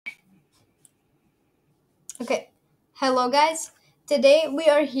Okay. Hello, guys. Today we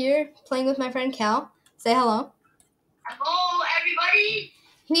are here playing with my friend Cal. Say hello. Hello, everybody.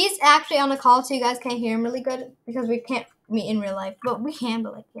 He's actually on a call, so you guys can't hear him really good because we can't meet in real life. But we can,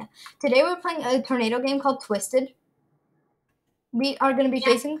 yeah. Today we're playing a tornado game called Twisted. We are going to be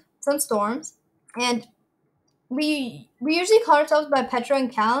facing some storms. And we usually call ourselves by Petra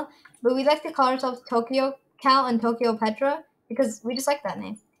and Cal, but we like to call ourselves Tokyo Cal and Tokyo Petra because we just like that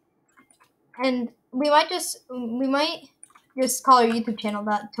name. And we might just call our YouTube channel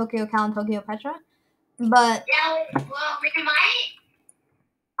that Tokyo Cal and Tokyo Petra. But yeah, well, we might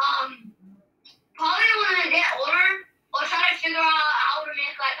probably when I get older, we'll try to figure out how to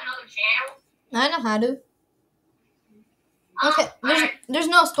make like another channel. I know how to. Okay, there's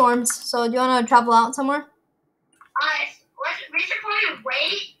no storms, so do you want to travel out somewhere? We should probably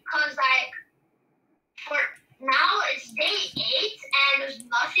wait because like for now it's day 8 and there's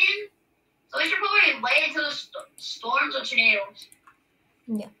nothing, so we should probably wait until the storms or tornadoes.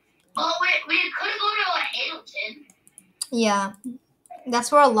 Yeah. Oh, we could go to Hazleton. Yeah,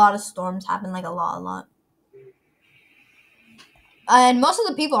 that's where a lot of storms happen, like a lot. And most of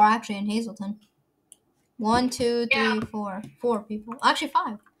the people are actually in Hazleton. 1, 2, 3, 4. 4 people. Actually,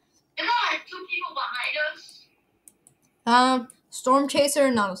 5. There's like 2 people behind us. Storm chaser,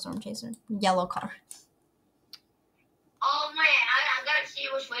 not a storm chaser. Yellow car. Oh man, I gotta see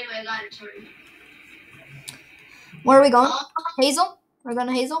which way I gotta turn. Where are we going? Hazel? We're going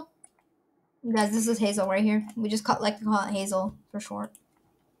to Hazel? Guys, this is Hazel right here. We just like to call it Hazel for short.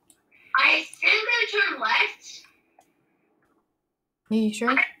 I think I turn left. Are you sure?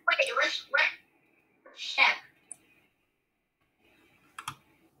 Wait, let's check.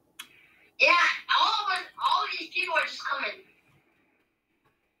 Yeah, all these people are just coming.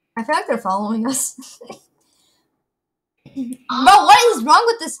 I feel like they're following us. Bro, what is wrong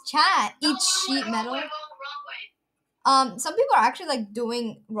with this chat? Eat sheet metal. Wrong way. Some people are actually like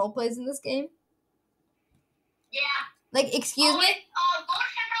doing role plays in this game. Yeah. Like, excuse me. Go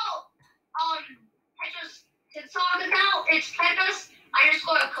check out Petra's TikTok account. It's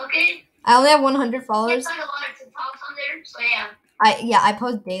Petra's_cooking. I only have 100 followers. There's like a lot of TikToks on there, so yeah. I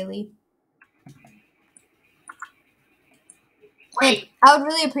post daily. Wait. And I would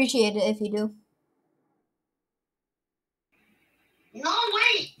really appreciate it if you do. No,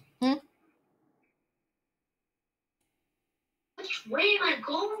 wait. Which way am I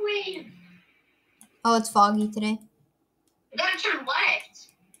going? Oh, it's foggy today. I gotta turn left.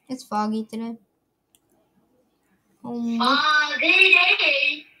 It's foggy today. Foggy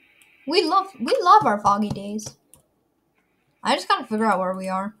day. We love our foggy days. I just gotta figure out where we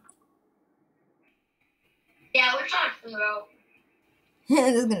are. Yeah, we're trying to figure out.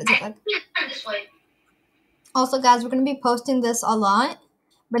 This is gonna take like. This way. Also, guys, we're gonna be posting this a lot,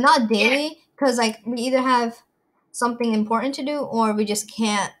 but not daily, because like we either have something important to do or we just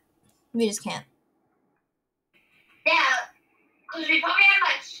can't. We just can't. Yeah, because we probably have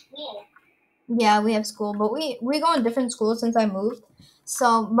like school. Yeah, we have school, but we go in different schools since I moved.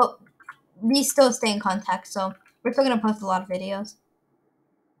 So, but we still stay in contact. So we're still gonna post a lot of videos.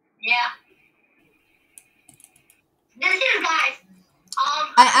 Yeah. This is guys.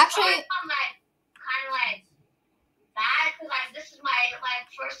 I actually. I'm like kind of like bad because like this is my like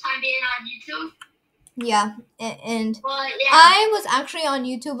first time being on YouTube. Yeah, and yeah. I was actually on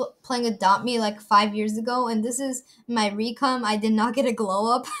YouTube playing Adopt Me like 5 years ago, and this is my recom. I did not get a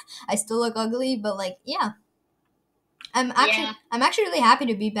glow up. I still look ugly, but like, yeah. I'm actually really happy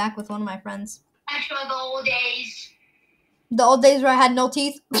to be back with one of my friends. Actually, the old days. The old days where I had no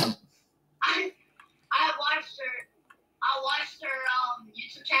teeth. I watched her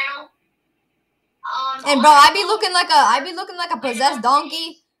YouTube channel. And bro, I be looking like a possessed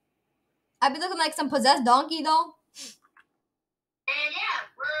donkey. I'd be looking like some possessed donkey, though. And yeah,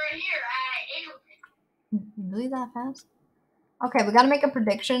 we're here at Hazleton. Really that fast? Okay, we gotta make a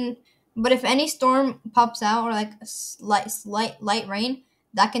prediction. But if any storm pops out or like light rain,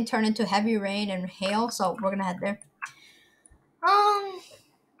 that can turn into heavy rain and hail. So we're gonna head there.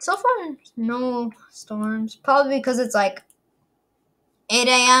 So far no storms. Probably because it's like 8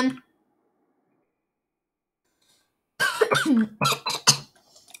 a.m.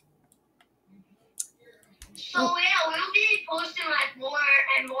 So yeah, we'll be posting like more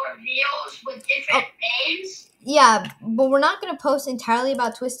and more videos with different games. Yeah, but we're not gonna post entirely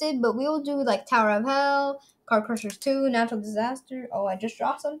about Twisted, but we will do like Tower of Hell, Car Crushers 2, Natural Disaster. Oh, I just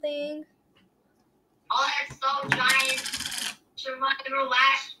dropped something. All that stuff, Giant Survivor,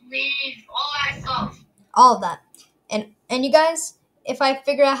 Last Leave, all that stuff. All of that, and you guys, if I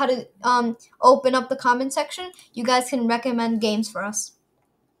figure out how to open up the comment section, you guys can recommend games for us.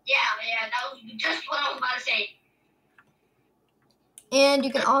 Yeah, that was just what I was about to say. And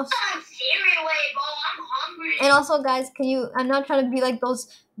you can also. Cereal way, bro. I'm hungry. And also, guys, I'm not trying to be like those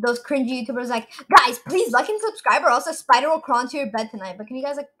cringy YouTubers. Like, guys, please like and subscribe, or else a spider will crawl into your bed tonight. But can you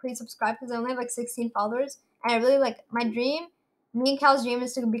guys like please subscribe because I only have like 16 followers, and I really like my dream. Me and Cal's dream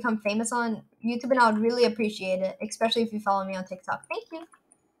is to become famous on YouTube, and I would really appreciate it, especially if you follow me on TikTok. Thank you,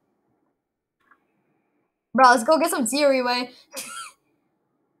 bro. Let's go get some cereal way.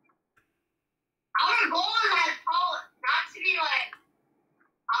 Our goal is not to be like.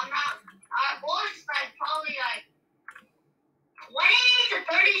 Our goal is like probably like 20 to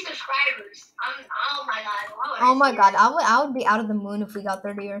 30 subscribers. Oh my god. Oh my god, I would be out of the moon if we got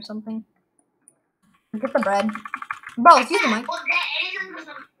 30 or something. Get the bread. Bro, excuse me. Well, anything because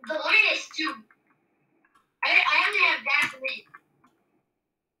the limit is 2. I only have gasoline.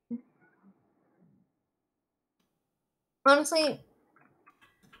 Honestly,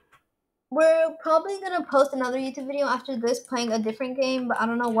 we're probably gonna post another YouTube video after this playing a different game, but I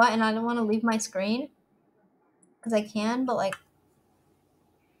don't know what, and I don't want to leave my screen. Because I can, but like...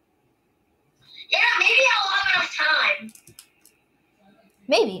 Yeah, maybe I'll have enough time.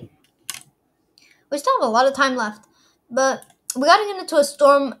 Maybe. We still have a lot of time left. But we gotta get into a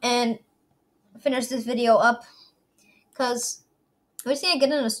storm and finish this video up. Because we just need to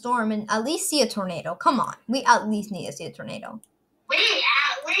get in a storm and at least see a tornado. Come on. We at least need to see a tornado. We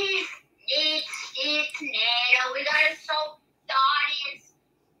at least need to see a tornado. We gotta show the audience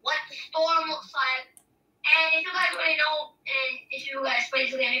what the storm looks like. And if you guys want to know, and if you guys played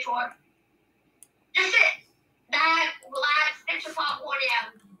this game before, just sit back, relax, get your popcorn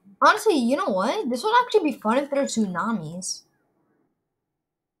out. Honestly, you know what? This would actually be fun if there are tsunamis.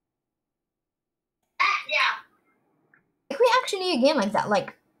 Yeah. If we actually need a game like that,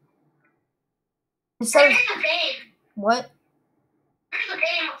 like... There is a game. What? There's a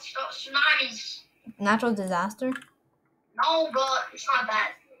game of tsunamis. Natural disaster? No, but it's not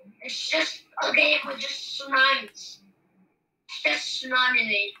that. It's just a game with just tsunamis. It's just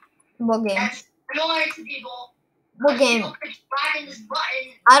tsunami. What game? That's annoying to people. What game? This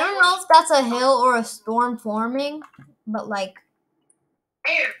button. I don't know if that's a hill or a storm forming, but like...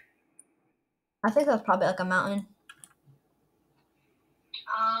 Where? I think that's probably like a mountain.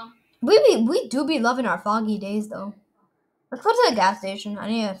 We do be loving our foggy days though. Let's go to the gas station. I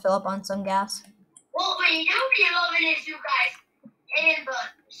need to fill up on some gas. Well, what you do be loving is you guys hitting the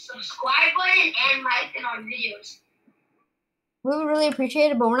subscribe button and liking our videos. We would really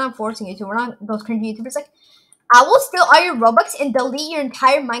appreciate it, but we're not forcing you to. We're not those cringy YouTubers. Like, I will steal all your Robux and delete your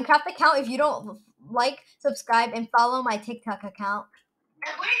entire Minecraft account if you don't like, subscribe, and follow my TikTok account.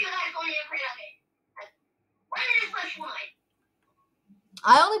 And where do you guys going to play that game? Where is this one?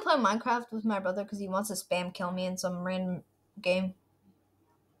 I only play Minecraft with my brother because he wants to spam kill me in some random game.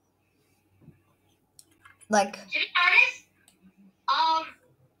 Like... To be honest, I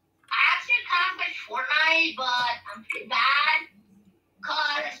actually kind of play Fortnite, but I'm pretty bad. Cause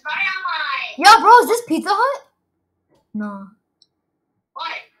I started on my... Yo, bro, is this Pizza Hut? No.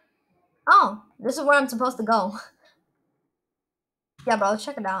 What? Oh, this is where I'm supposed to go. Yeah, bro, let's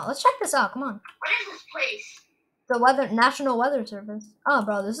check it out. Let's check this out. Come on. What is this place? The National Weather Service. Oh,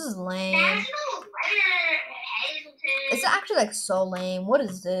 bro, this is lame. National Weather Hazleton. It's actually like so lame. What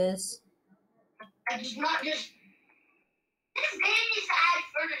is this? It's not just. This game needs to add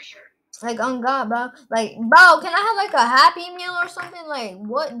furniture. Like, on God, bro. Like, bro, can I have like a Happy Meal or something? Like,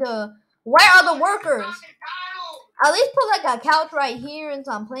 what the? Where are the workers? At least put like a couch right here and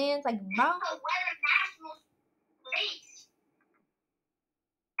some plants. Like, bro.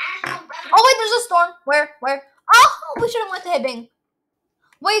 Oh wait, there's a storm. Where? Oh, we should have went to Hibbing.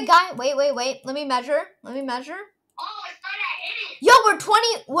 Wait, guy. Wait. Let me measure. Oh, it's not that hidden. Yo,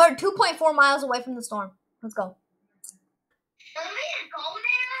 we're 2.4 miles away from the storm. Let's go. Should we go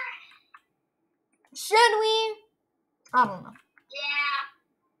there? Should we? I don't know. Yeah.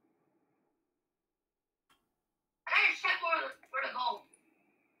 I gotta check where to go.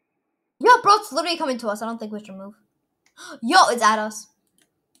 Yo, bro, it's literally coming to us. I don't think we should move. Yo, it's at us.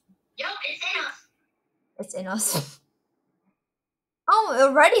 Yo, it's in us. It's in us. Oh,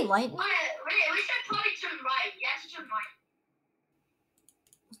 already lightning? We should probably turn right. You have to turn right.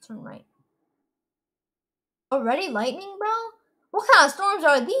 Let's turn right. Already lightning, bro? What kind of storms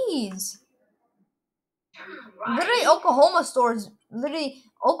are these? Turn right. Literally, Oklahoma stores. Literally,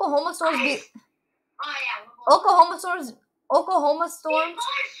 Oklahoma stores. Oh yeah. Oklahoma stores. Oklahoma storms. You're going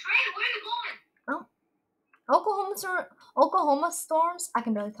straight. Where are you going? Oklahoma storms. I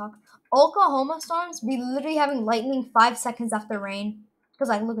can barely talk. Oklahoma storms be literally having lightning 5 seconds after rain. Cause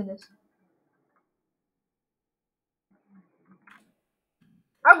like, look at this.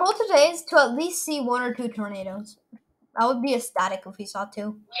 Our goal today is to at least see 1 or 2 tornadoes. I would be ecstatic if we saw 2.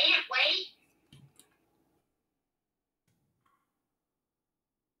 Wait.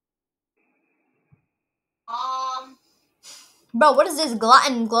 Bro, what is this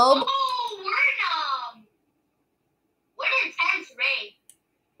glutton globe? Oh, we're in intense rain.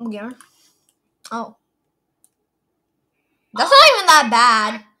 Yeah. Oh. That's not even that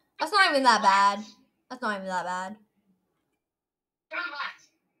bad. That's not even that bad. That's not even that bad. Turn left.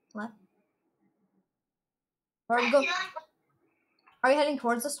 What? Are we heading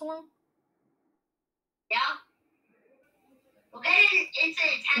towards the storm? Yeah. We're getting into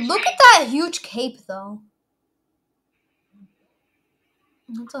intense Look rain. at that huge cape, though.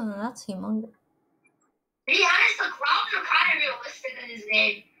 That's humongous. To be honest, the clouds are kind of realistic in this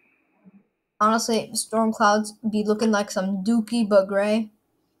game. Honestly, storm clouds be looking like some dookie but gray.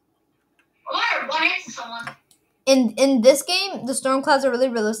 Or run into someone. In this game, the storm clouds are really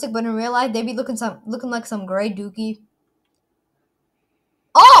realistic, but in real life, they be looking like some gray dookie.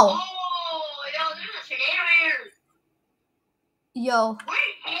 Oh! Oh, yo, there's a tornado here. Yo. What the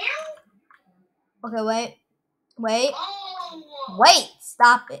hell? Okay, wait. Oh. Wait,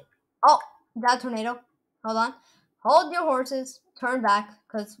 stop it. Oh, that tornado. Hold on. Hold your horses. Turn back,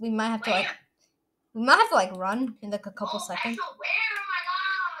 because we might have to run in like a couple seconds. That's so weird. Oh my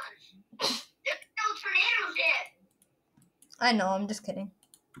gosh. There's no tornadoes yet. I know, I'm just kidding.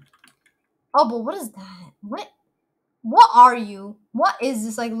 Oh, but what is that? What are you? What is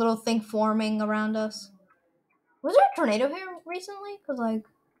this like little thing forming around us? Was there a tornado here recently? Cause like,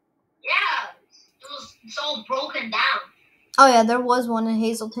 yeah, it's all broken down. Oh yeah, there was one in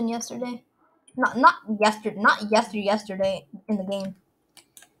Hazleton yesterday. Not yesterday in the game.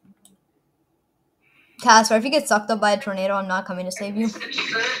 Casper, if you get sucked up by a tornado, I'm not coming to save you.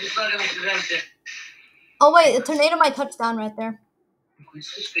 Oh wait, the tornado might touch down right there.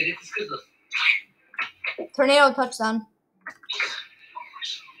 Tornado touchdown.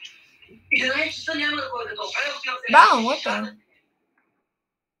 Brown, what the?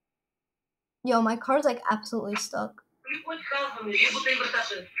 Yo, my car's like absolutely stuck.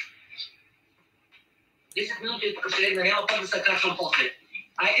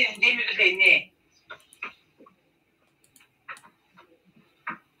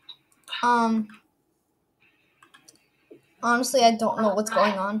 Honestly, I don't know what's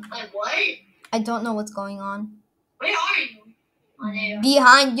going on. Like what? I don't know what's going on. Where are you?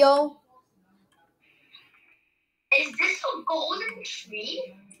 Behind yo. Is this a golden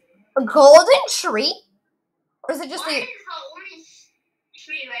tree? A golden tree? Or is it just Why a... is the only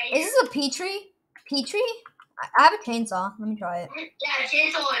tree right here? Is this a pea tree? Pea tree? I have a chainsaw. Let me try it. Yeah,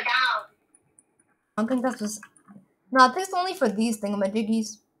 chainsaw it down. I don't think that's just... No, I think it's only for these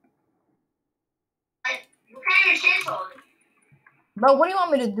thingamajiggies. Like, what kind of chainsaw? Bro, what do you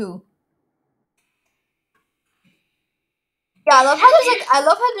want me to do? Yeah, I love how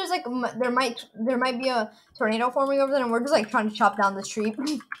there's like there might be a tornado forming over there, and we're just like trying to chop down this tree.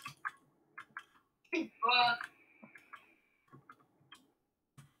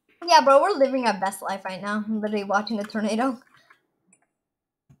 Yeah, bro, we're living our best life right now. I'm literally watching a tornado.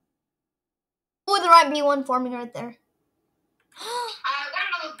 Oh, there might be one forming right there. I got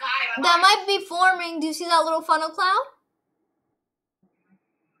another guy. That might be forming. Do you see that little funnel cloud?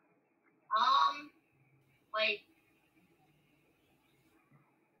 Wait.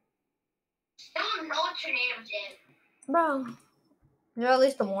 Still no tornadoes yet. Bro, is there at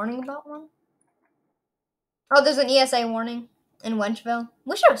least a warning about one? Oh, there's an ESA warning in Wenchville.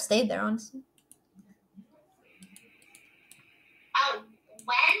 We should have stayed there, honestly.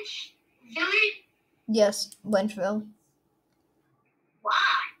 Wenchville? Yes, Wenchville.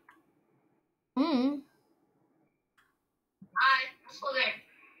 Why? Let's go there.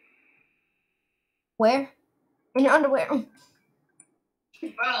 Where? In your underwear. Bro.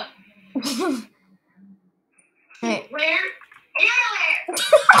 Hey. Where? In your underwear.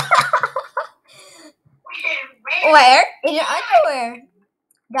 Where? In your underwear.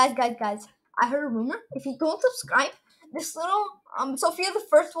 Guys. I heard a rumor. If you don't subscribe, this little Sophia the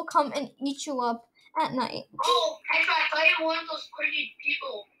First will come and eat you up at night. Oh, I thought you were one of those crazy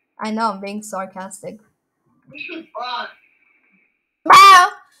people. I know, I'm being sarcastic. Bro.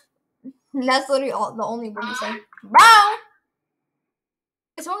 That's literally the only word you say. Bro!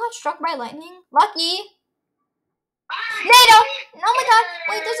 Is someone got struck by lightning? Lucky! NATO! Oh my god!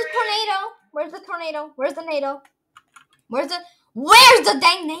 Wait, there's a tornado! Where's the tornado? Where's the NATO? Where's the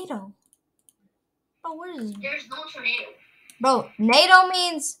dang NATO? Bro, where is... There's no tornado. Bro, NATO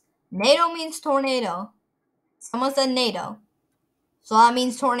means tornado. Someone said NATO. So that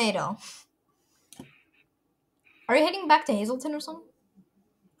means tornado. Are you heading back to Hazleton or something?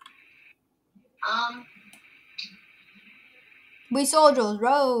 We Soldiers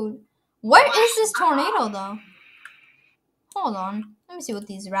Road. Where is this tornado though? Hold on. Let me see what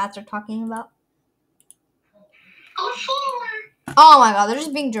these rats are talking about. Go forward. Oh my god, they're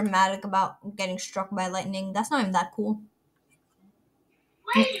just being dramatic about getting struck by lightning. That's not even that cool.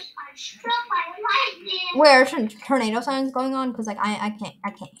 Why you just got struck by lightning? Where are tornado signs going on? Because like I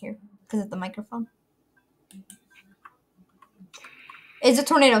can't hear because of the microphone. Is a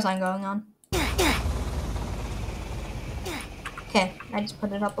tornado sign going on? Okay, I just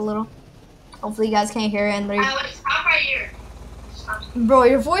put it up a little. Hopefully you guys can't hear it. And stop right here. Stop. Bro,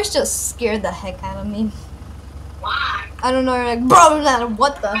 your voice just scared the heck out of me. Why? I don't know. You're like, bro,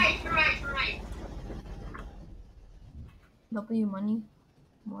 what the? Right. W money.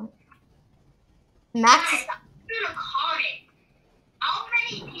 What? Max. Guys, I'm gonna comment. How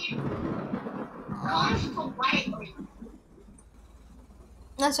many people comes to Whiteley?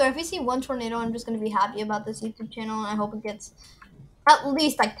 So if we see one tornado, I'm just gonna be happy about this YouTube channel, and I hope it gets at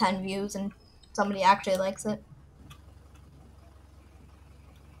least like 10 views and somebody actually likes it.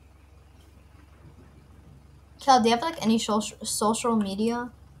 Kel, do you have like any social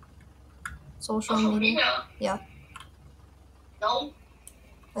media? Social media? Yeah. No.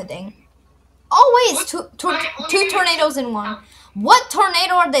 Oh dang. Oh wait, it's two tornadoes in one. What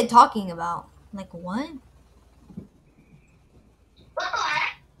tornado are they talking about? Like what? What the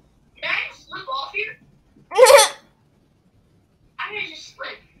heck? Did I just slip off here? I did just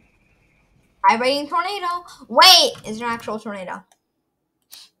slip. Vibrating tornado. Wait, is there an actual tornado?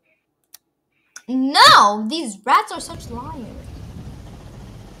 No, these rats are such liars.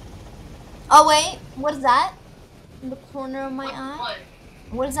 Oh wait, what is that? In the corner of my eye?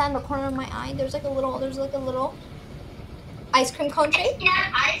 What is that in the corner of my eye? There's like a little ice cream cone shape.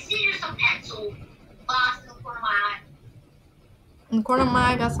 Yeah, I see there's some pencil box in the corner of my eye. In the corner of my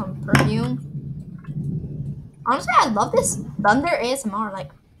eye, I got some perfume. Honestly, I love this thunder ASMR.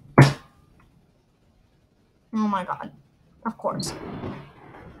 Like, oh my god, of course.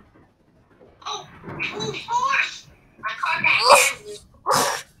 Oh, full force! I caught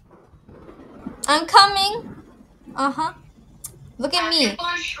that. I'm coming. Look at me,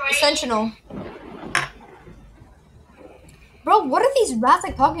 Sentinel. Bro, what are these rats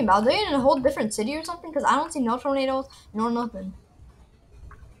like talking about? Are they in a whole different city or something? Because I don't see no tornadoes, nor nothing.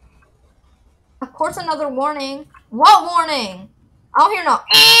 Of course, another warning. What warning? I don't hear no.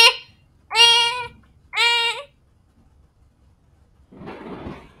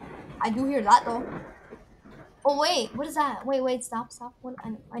 I do hear that though. Oh wait, what is that? Wait, stop. What?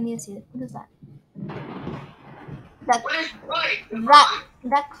 I need to see it. What is that?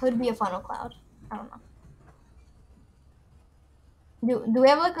 That could be a funnel cloud. I don't know. Do we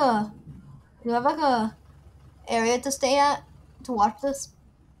have like a area to stay at to watch this?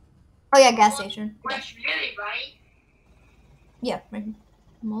 Oh yeah, gas station. That's really right. Yeah, right.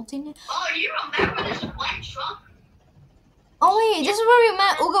 Multi. Oh, you remember this black truck? Oh wait, this is where we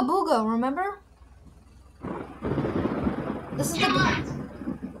met Ooga Booga. Remember? This is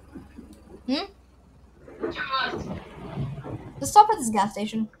Let's stop at this gas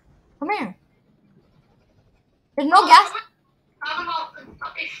station. Come here. There's no gas. Talk about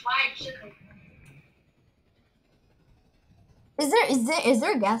Kentucky Fried Chicken. Is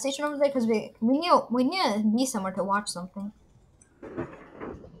there a gas station over there? Because we need to be somewhere to watch something.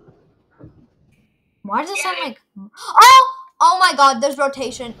 Why does it sound like? Oh my God! There's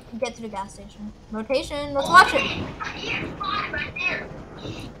rotation. Get to the gas station. Rotation. Let's watch it. Right there.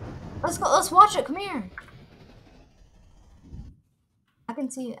 Let's go. Let's watch it. Come here. I can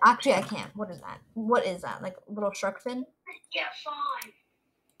see it. Actually, I can't. What is that? What is that? Like a little shark fin? Yeah, fine.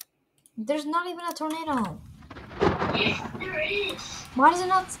 There's not even a tornado. Yes, there is. Why does it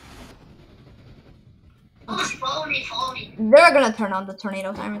not? Follow me. They're gonna turn on the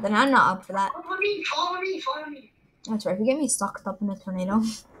tornado timer. Then I'm not up for that. Follow me. That's right. If you get me sucked up in a tornado,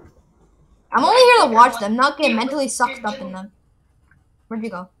 I'm only here to watch them, not get mentally sucked up in them. Where'd you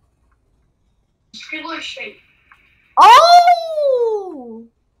go? Scribbler straight. Oh,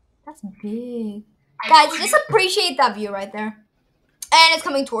 that's big. Guys, just appreciate that view right there. And it's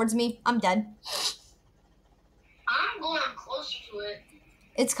coming towards me. I'm dead. I'm going closer to it.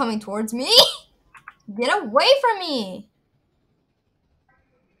 It's coming towards me. Get away from me.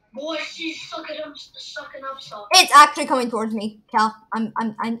 Boy, she's sucking up stuff. It's actually coming towards me, Cal. I'm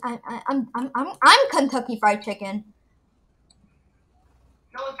Kentucky Fried Chicken.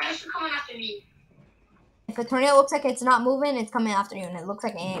 No, it's actually coming after me. If a tornado looks like it's not moving, it's coming after you, and it looks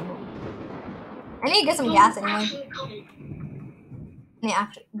like it ain't moving. I need to get some gas anyway. It's actually coming. Yeah,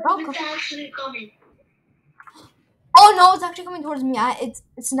 actually, bro, It's actually coming. Oh no, it's actually coming towards me.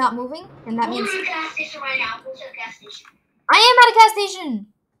 It's not moving, and that Go means to the gas station right now. Go to the gas station. I am at a gas station.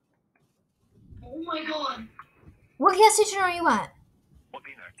 Oh my god. What gas station are you at?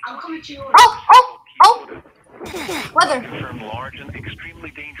 I'm coming to yours. Oh! Weather. Confirmed large and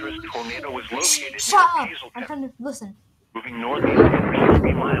extremely dangerous tornado was located Shut up! near I'm Hazeltown, trying to listen. moving northeast at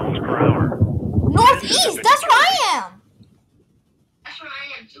 60 miles per hour. Northeast. That's where I am. That's where I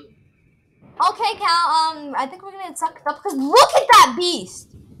am too. Okay, Cal. I think we're gonna get sucked up because look at that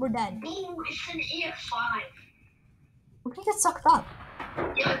beast. We're dead. No, it's an AF5. We're gonna get sucked up.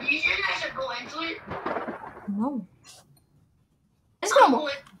 Yo, do you think I should go into it? No. I'm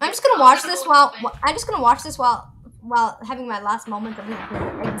just gonna watch this while having my last moment of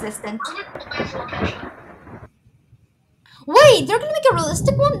existence. I'm gonna go back to the ketchup. Wait, they're gonna make a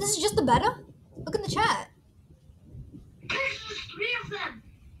realistic one? This is just the beta? Look in the chat. There's 3 of them.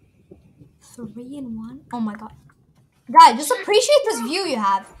 3 in 1? Oh my god. Guys, just appreciate this view you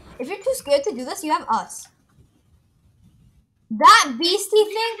have. If you're too scared to do this, you have us. That beastie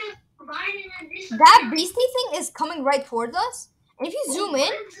thing is coming right towards us. And if you zoom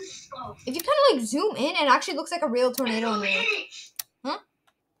in, if you kind of like zoom in, it actually looks like a real tornado in there. Huh?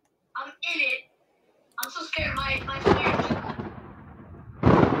 I'm in it. I'm so scared. My fire.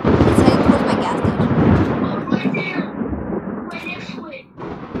 It's heading towards my gas station. Oh, right there. Right next to it.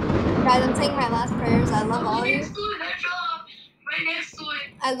 Guys, I'm saying my last prayers. I love all of you. Next to it. Right next to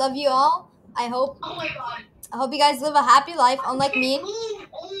it. I love you all. I hope Oh my god. you guys live a happy life, unlike me. Move.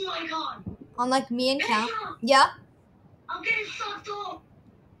 Oh my god. Unlike me and Cal. Petra, Yeah. I'm getting sucked up.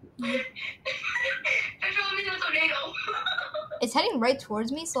 Petra, I'm in a tornado. It's heading right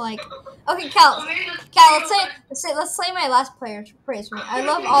towards me, so like, okay, Cal, let's say my last praise for me. I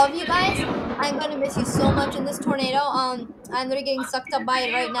love all of you guys. I'm gonna miss you so much in this tornado. I'm literally getting sucked up by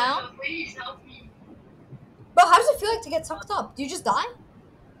it right now. Please help me. Bro, how does it feel like to get sucked up? Do you just die?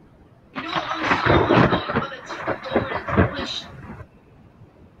 No, I'm so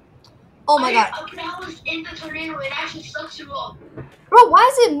Oh my god. When I was in the tornado, it actually sucks you up. Bro, why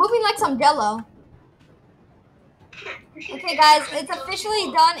is it moving like some jello? Okay, guys, it's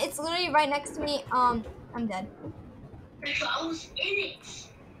officially done. It's literally right next to me. I'm dead. I was in it.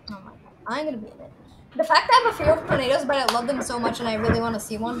 Oh my god, I'm gonna be in it. The fact that I have a fear of tornadoes, but I love them so much and I really want to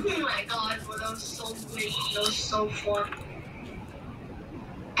see one. Oh my god, bro, that was so great. That was so fun.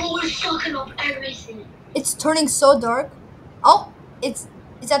 But we're sucking up everything. It's turning so dark. Oh, it's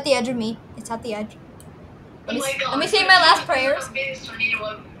at the edge of me. It's at the edge. Let me say my last prayers.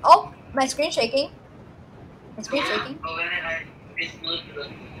 Oh, my screen's shaking. My screen's shaking.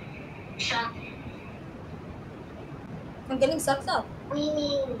 I'm getting sucked up.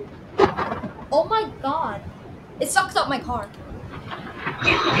 Oh my god. It sucks up my car.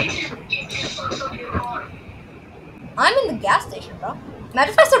 Yeah, it just sucks up your car. I'm in the gas station, bro.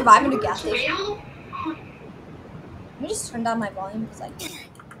 Imagine if I survive in the gas station. Let me just turn down my volume because I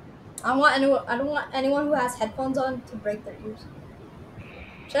don't want anyone who has headphones on to break their ears.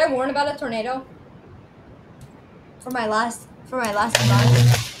 Should I warn about a tornado? For my last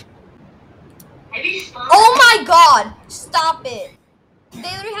advice. Oh my god! Stop it! They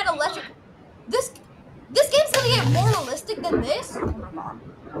literally had electric. This game's gonna get more realistic than this. Oh my god.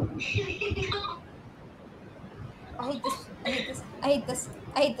 I hate this. I hate this. I hate this.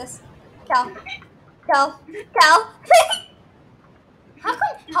 I hate this. Cal.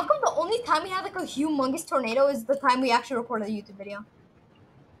 How come the only time we have like a humongous tornado is the time we actually record a YouTube video?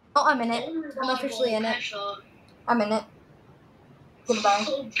 Oh, I'm in it. I'm officially in it. I'm in it. Goodbye.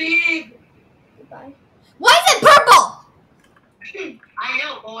 So big. Goodbye. Why is it purple? I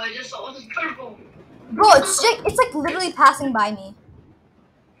know, bro. I just saw it was purple. Bro, it's like literally passing by me.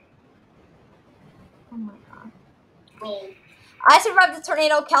 Oh my god. Bro. I survived the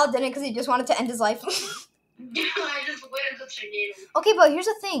tornado. Cal didn't because he just wanted to end his life. Yeah, I just went into the tornado. Okay, but here's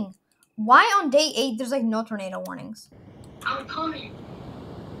the thing. Why on day 8 there's like no tornado warnings? I'm coming.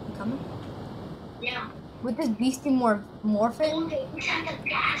 You coming? Yeah. With this beastie morphin? Okay, it's at the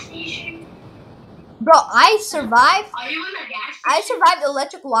gas station. Bro, I survived. Are you in the gas station? I survived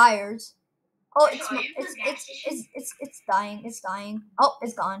electric wires. Oh, Are you in the gas station? it's dying. It's dying. Oh,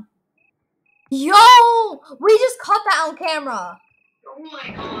 it's gone. Yo, we just caught that on camera. Oh my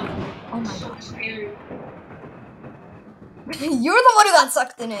god. Oh my so god. scary. You're the one who got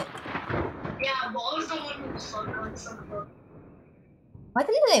sucked in it. Yeah, but I was the one who sucked up. Why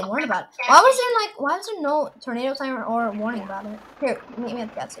didn't they warn about it? Why was there no tornado siren or warning about it? Here, meet me at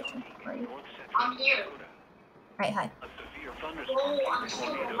the gas station. Where are you? I'm here. Right, hi. A severe Oh, thunderstorms I'm and so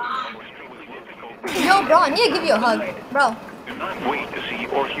tornadoes alive. were still as difficult. Yo, bro, I need to give you a hug. Bro, Do not wait to see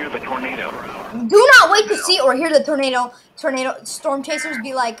or hear the tornado. do not wait to see or hear the tornado. Storm chasers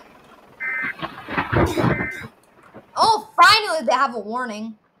be like, oh, finally they have a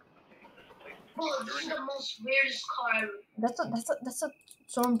warning. Bro, this is the most weirdest car ever. That's a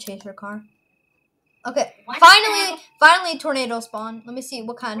storm chaser car. Okay, What? finally tornado spawn. Let me see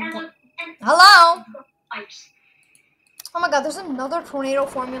what kind. And Hello. pipes. Oh my god, there's another tornado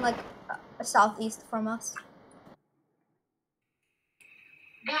forming like southeast from us.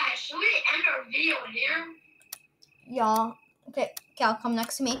 Guys, should we end our video here? Y'all. Okay, Cal, come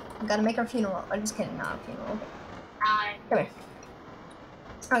next to me. We gotta make our funeral. I'm just kidding, not a funeral. Come here.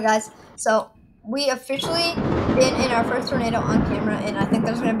 Alright guys, so we officially been in our first tornado on camera, and I think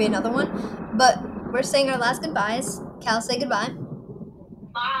there's gonna be another one. But we're saying our last goodbyes. Cal, say goodbye.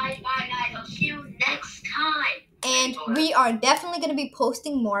 Bye, guys. I'll see you next time. And we are definitely gonna be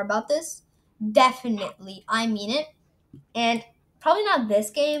posting more about this. Definitely, I mean it. And probably not this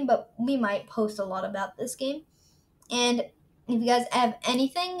game, but we might post a lot about this game. And if you guys have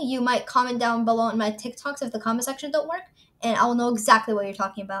anything, you might comment down below in my TikToks if the comment section don't work, and I will know exactly what you're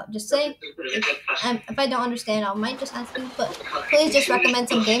talking about. Just say, if I don't understand, I might just ask you, but please just recommend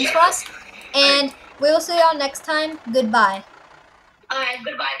some games for us. And we will see y'all next time. Goodbye. Alright,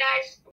 goodbye, guys.